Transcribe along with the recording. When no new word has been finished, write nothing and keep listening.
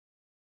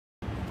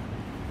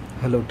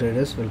Hello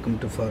traders, welcome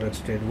to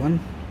Forex Trade 1.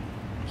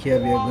 Here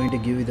we are going to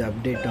give you the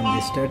update on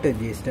the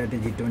strategy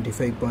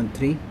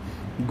 25.3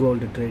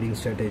 gold trading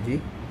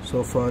strategy.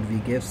 So far we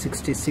gave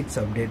 66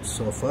 updates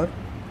so far.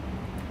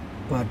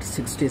 Part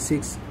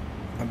 66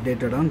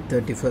 updated on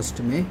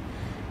 31st May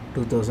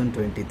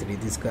 2023.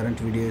 This current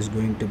video is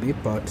going to be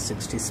part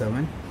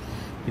 67.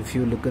 If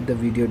you look at the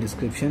video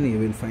description, you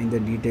will find the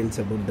details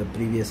about the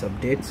previous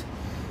updates.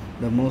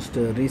 The most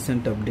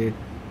recent update,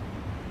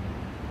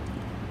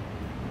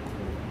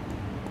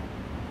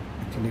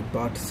 actually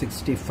part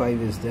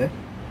 65 is there.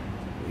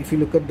 If you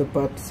look at the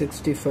part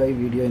 65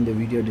 video in the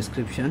video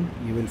description,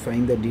 you will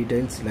find the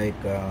details like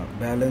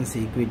balance,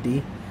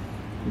 equity,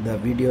 the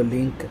video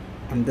link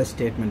and the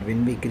statement.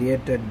 When we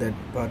created that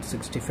part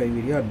 65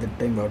 video, at that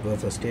time what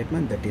was the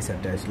statement, that is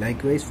attached.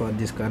 Likewise for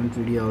this current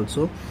video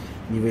also,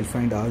 you will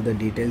find all the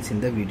details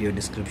in the video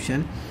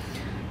description.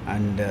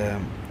 And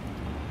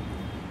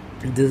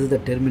this is the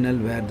terminal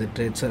where the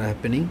trades are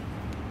happening.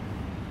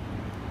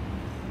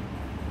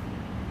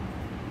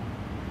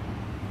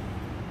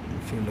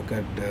 If you look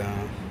at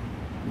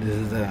this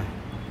is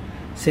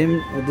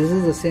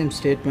the same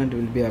statement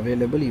will be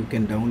available. You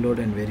can download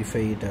and verify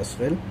it as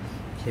well.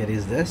 Here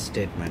is the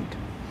statement.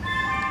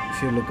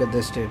 If you look at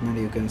the statement,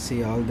 you can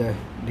see all the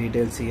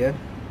details here: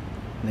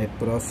 net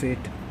profit,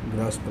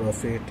 gross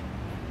profit,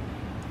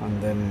 and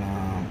then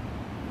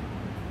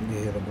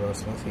here the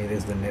gross loss. Here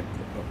is the net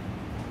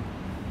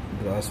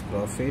gross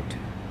profit.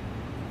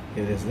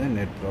 Here is the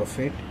net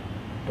profit.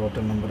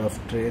 Total number of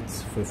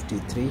trades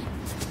 53.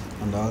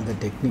 And all the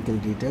technical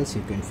details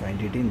you can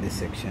find it in this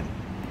section.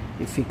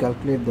 If we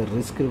calculate the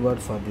risk reward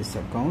for this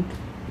account,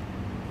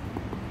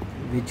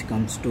 which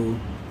comes to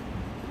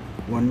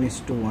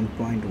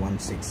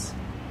 1:1.16.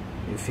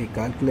 If we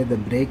calculate the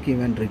break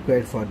even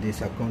required for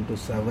this account to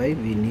survive,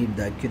 we need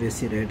the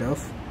accuracy rate of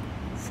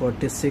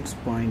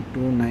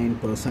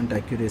 46.29%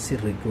 accuracy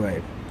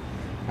required,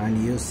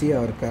 and you see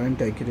our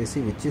current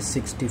accuracy, which is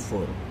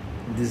 64.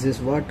 This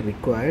is what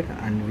required,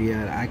 and we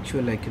are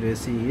actual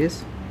accuracy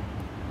is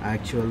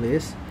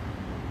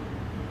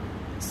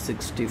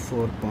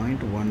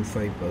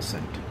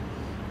 64.15%.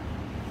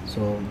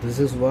 so this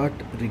is what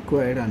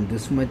required, and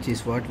this much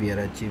is what we are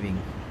achieving.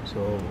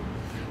 So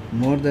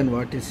more than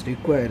what is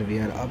required, we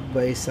are up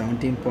by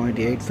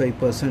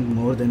 17.85%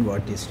 more than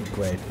what is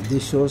required.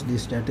 This shows the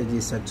strategy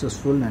is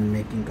successful and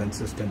making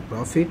consistent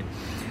profit.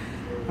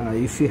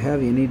 If you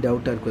have any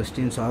doubt or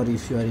questions, or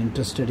if you are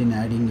interested in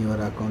adding your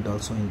account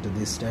also into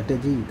this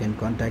strategy, you can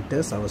contact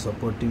us. Our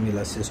support team will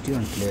assist you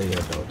and clear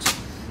your doubts.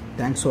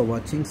 Thanks for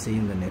watching. See you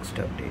in the next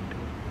update.